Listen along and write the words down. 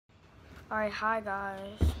Alright, hi guys.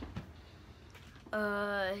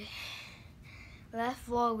 Last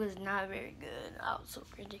vlog was not very good. I was so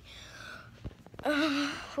cringy.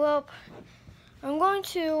 Well, I'm going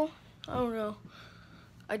to, I don't know.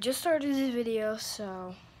 I just started this video,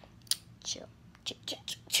 so chill.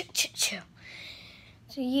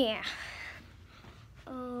 So yeah.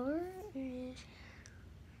 Put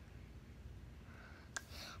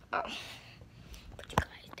you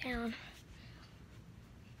guys down.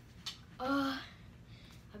 I'll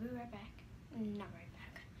be right back. Not right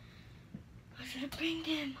back. I should have bring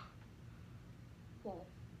him. Whoa.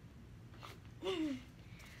 Nah.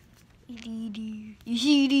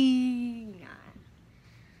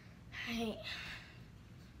 Hey.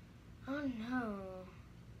 Oh no.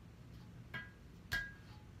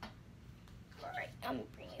 Alright, I'm gonna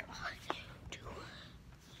bring you all to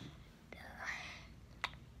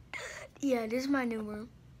yeah, this is my new room.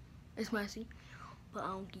 It's messy, but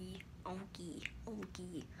onky.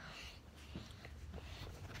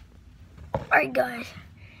 Alright guys,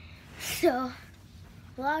 so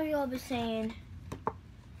a lot of y'all been saying,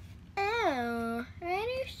 oh,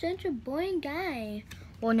 Ryder's such a boring guy.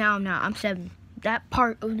 Well, now I'm not. I'm 7. That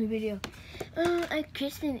part of the video. I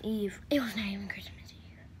kissed an Eve. It was not even Christmas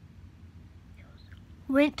Eve. It was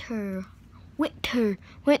winter.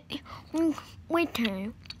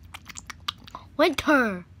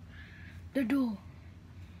 The door.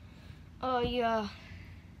 Oh yeah.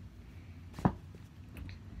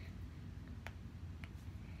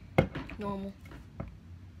 Normal.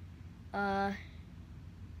 I'm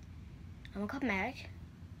gonna come back.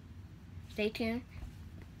 Stay tuned.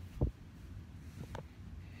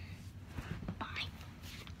 Bye.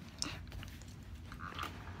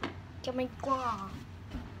 Get my claw.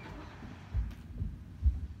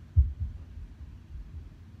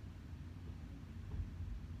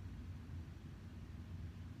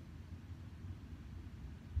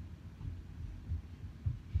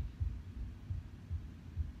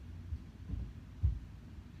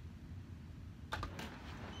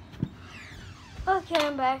 Okay,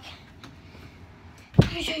 I'm back.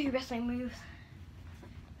 Let me show you wrestling moves.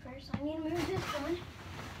 First, I need to move this one.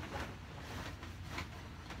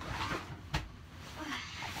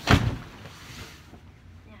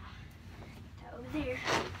 Now, that over there.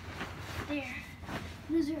 There.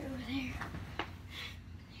 Lizard over there.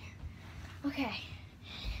 Okay.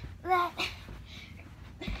 That.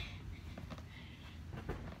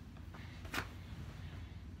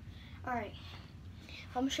 Alright.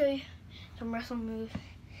 I'm gonna show you some wrestling moves.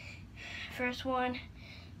 First one,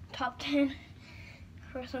 top 10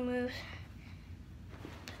 wrestling moves.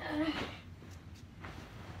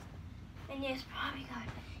 And yes,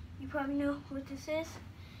 you probably know what this is.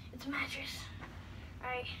 It's a mattress.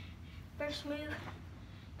 Alright, first move.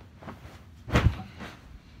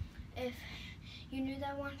 If you knew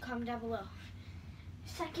that one, comment down below.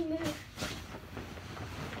 Second move.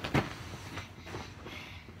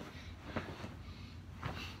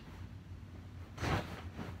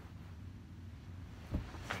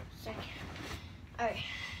 Alright,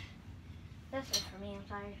 that's it for me, I'm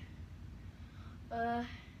tired.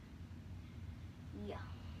 Yeah.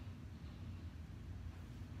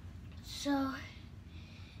 So,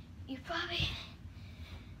 you probably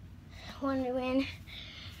wondering,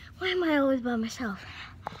 why am I always by myself?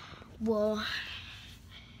 Well,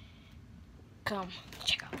 come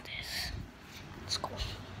check out this. It's cool.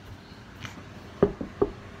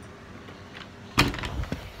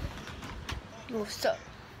 What's up?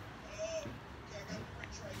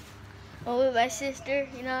 Oh, with my sister,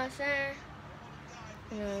 you know what I'm saying?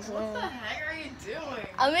 You know what I'm saying? What the heck are you doing?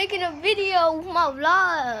 I'm making a video with my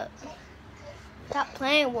vlog. Stop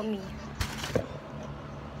playing with me.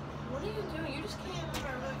 What are you doing? You just came in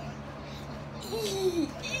my room.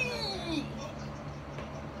 Eee.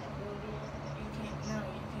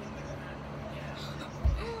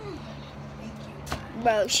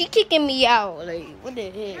 Bro, she kicking me out. Like, what the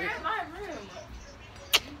heck? You're in my room.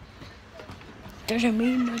 Doesn't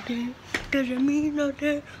mean nothing. Doesn't mean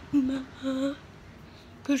nothing.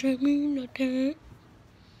 Doesn't mean nothing.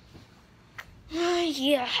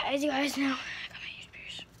 Yeah, as you guys know, I got my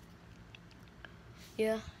ears.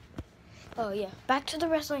 Yeah. Oh yeah. Back to the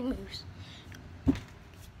wrestling moves.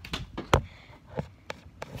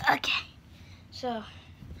 Okay. So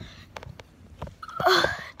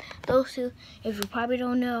those two, if you probably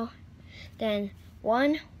don't know, then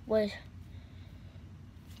one was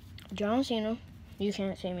John Cena. You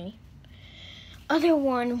can't see me. Other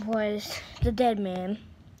one was the dead man.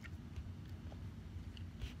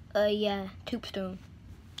 Yeah, Tombstone.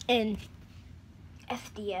 And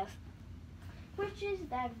FDF. Which is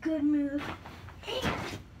that good move. This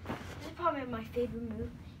is probably my favorite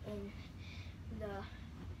move in the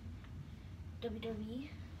WWE.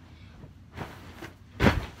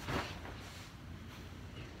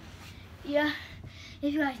 Yeah,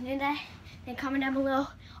 if you guys knew that, then comment down below.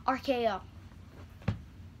 RKO.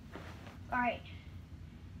 Alright.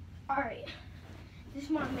 Alright. This is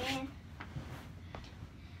my man.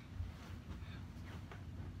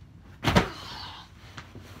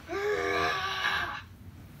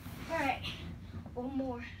 Alright. One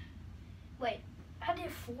more. Wait, I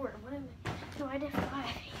did 4. What am I? No, I did 5.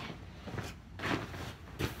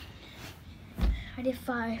 I did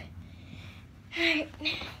 5. Alright.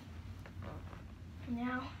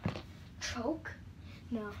 Now, choke.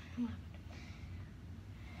 No.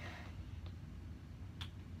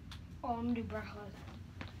 Oh, I'm gonna do breathless.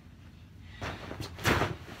 Yeah,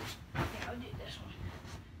 I'll do this one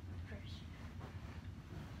first.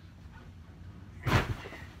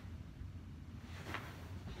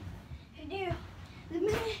 If you do the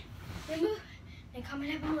minute, then move, then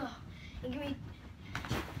comment down below and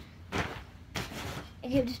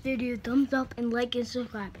give this video a thumbs up and like and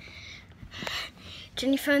subscribe. Turn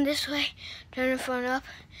your phone this way, turn your phone up.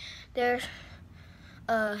 There's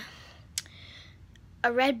a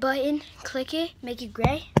red button, click it, make it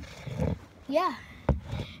gray. Yeah,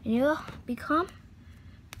 and you'll become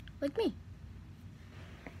like me.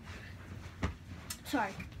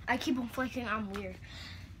 Sorry, I keep on flicking, I'm weird.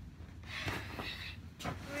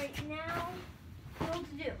 Right now, what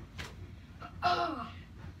to do? Oh,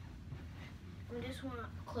 I just want to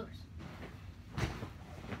close.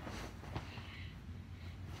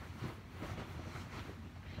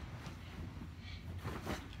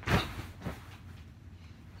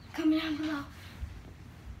 Comment down below.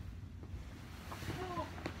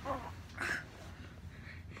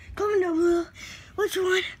 Comment down below. Which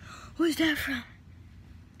one was that from?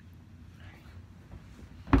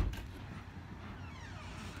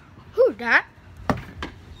 Who's that?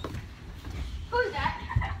 Who's that?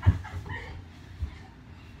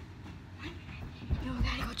 No, we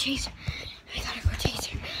gotta go chase her. We gotta go chase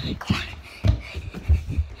her. Come on.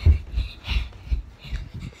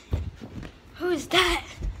 Who's that?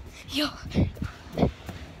 Yo.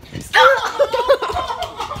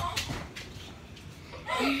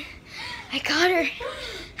 I got her.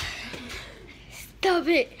 Stop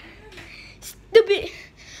it. Stop it.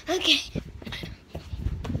 Okay.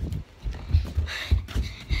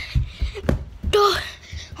 Go.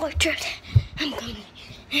 Oh, I tripped. I'm coming.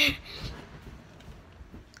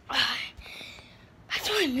 That's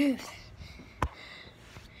why I moved.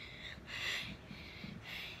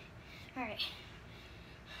 Alright.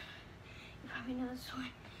 You probably know this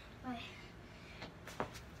one, but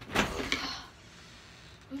I'm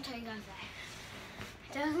gonna tell you guys that.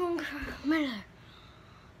 Desmond Miller,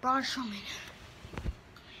 Braun Strowman,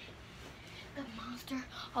 the monster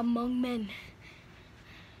among men.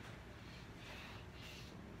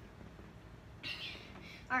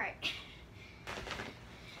 Alright.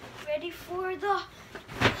 Ready for the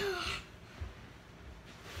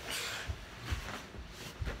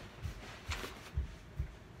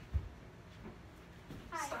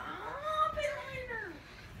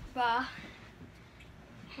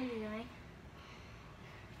What are you doing?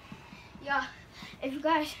 Yeah, if you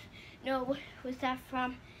guys know what's that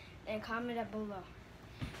from, then comment down below.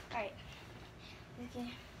 Alright,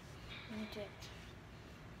 okay, into it.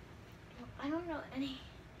 I don't know any.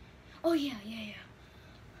 Oh yeah.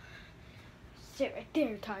 Sit right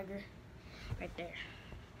there, tiger. Right there.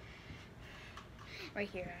 Right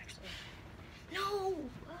here, actually. No!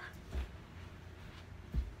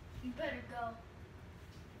 You better go.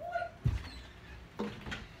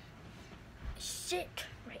 Sit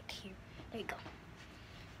right here. There you go.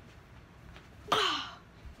 Oh,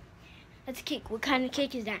 that's a cake. What kind of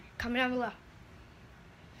cake is that? Comment down below.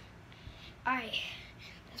 Alright.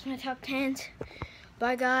 That's my top 10s.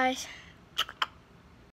 Bye, guys.